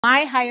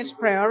My highest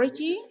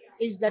priority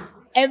is that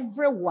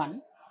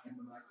everyone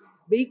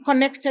be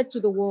connected to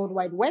the World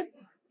Wide Web,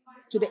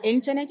 to the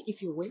internet,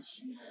 if you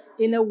wish,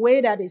 in a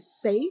way that is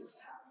safe,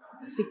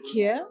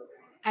 secure,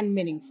 and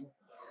meaningful.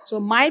 So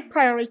my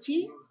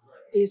priority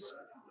is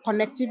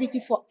connectivity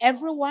for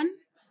everyone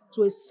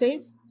to a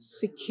safe,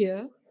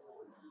 secure,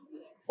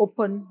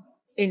 open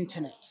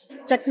internet.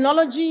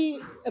 Technology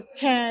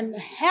can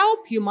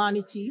help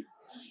humanity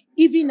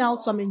even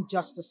out some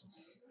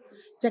injustices.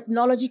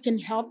 Technology can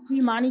help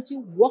humanity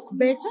work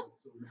better.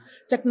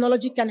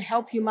 Technology can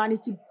help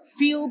humanity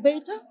feel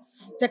better.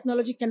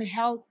 Technology can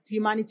help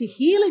humanity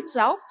heal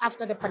itself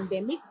after the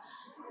pandemic.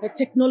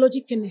 Technology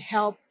can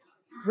help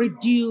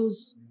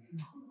reduce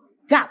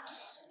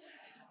gaps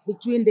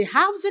between the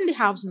haves and the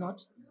haves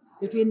not,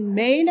 between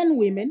men and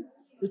women,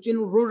 between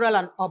rural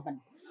and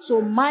urban.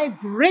 So my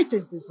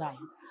greatest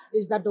desire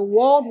is that the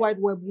World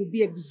Wide Web will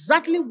be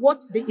exactly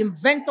what the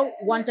inventor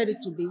wanted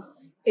it to be,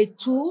 a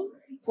tool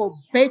for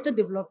better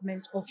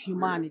development of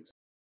humanity.